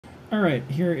Alright,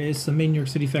 here is some main New York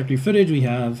City factory footage. We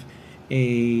have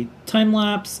a time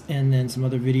lapse and then some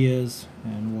other videos,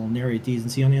 and we'll narrate these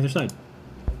and see on the other side.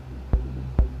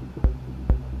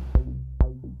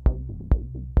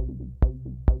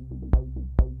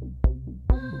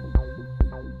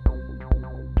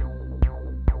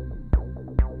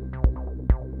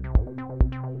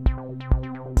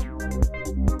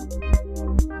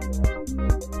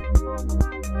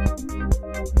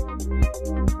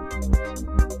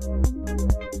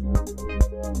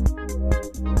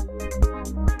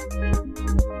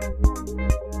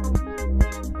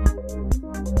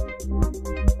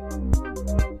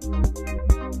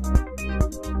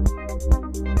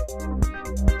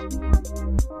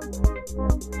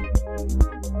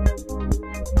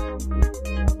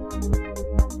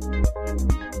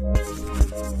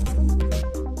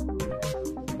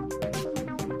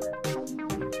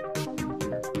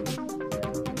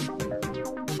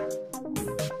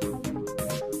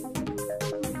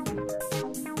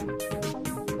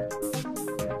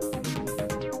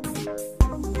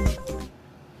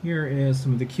 Here is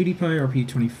some of the Cutie Pie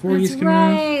RP2040s That's coming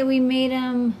right. We made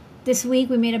them this week.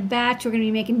 We made a batch. We're going to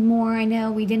be making more. I know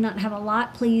we did not have a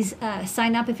lot. Please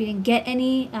sign up if you didn't get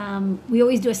any. We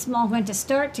always do a small run to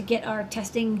start to get our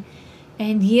testing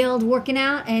and yield working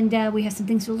out, and we have some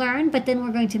things to learn, but then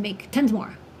we're going to make tons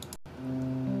more.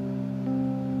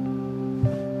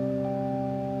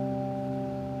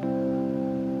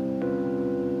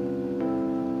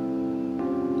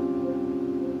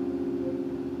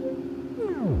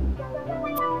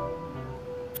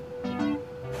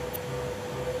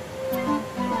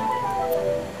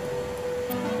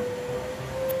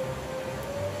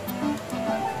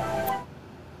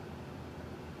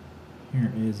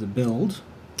 Here is a build.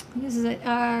 This is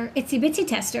our Itsy Bitsy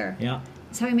tester. Yeah.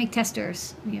 That's how we make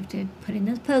testers. We have to put in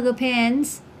those pogo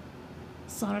pins,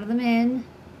 solder them in,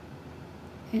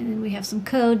 and then we have some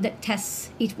code that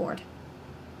tests each board.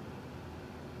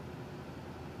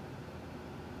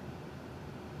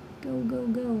 Go, go,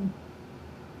 go.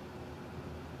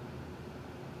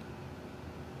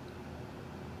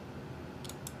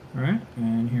 All right,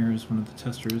 and here's one of the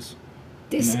testers.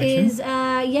 This in action. is,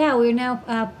 yeah, we're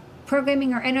now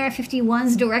programming our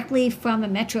NR51s directly from a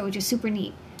Metro, which is super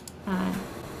neat.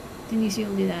 Didn't used to be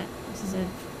able to do that. This is a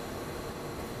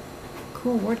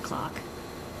cool word clock.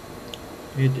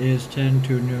 It is 10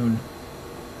 to noon.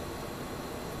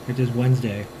 It is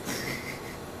Wednesday.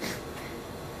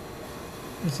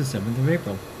 It's the 7th of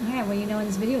April. All right, well, you know when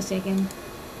this video is taken.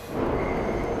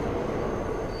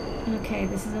 Okay,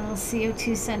 this is a little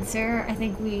CO2 sensor. I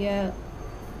think we,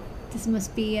 this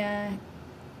must be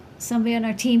somebody on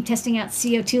our team testing out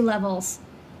CO2 levels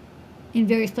in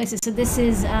various places. So this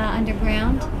is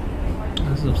underground.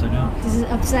 This is upside down. This is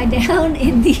upside down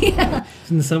in the...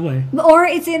 It's in the subway. or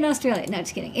it's in Australia. No,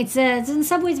 just kidding. It's in the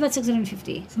subway. It's about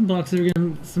 650. Some boxes are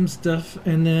getting some stuff,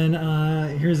 and then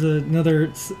here's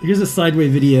a sideway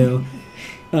video.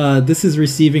 This is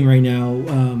receiving right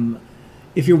now.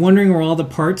 If you're wondering where all the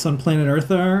parts on planet Earth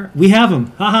are, we have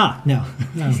them. Haha. No.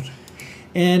 No.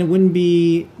 And it wouldn't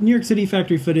be New York City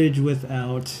factory footage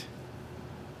without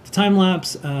the time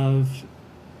lapse of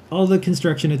all the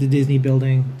construction at the Disney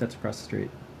building that's across the street.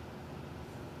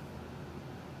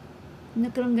 Look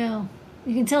at them go.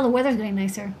 You can tell the weather's getting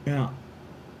nicer. Yeah.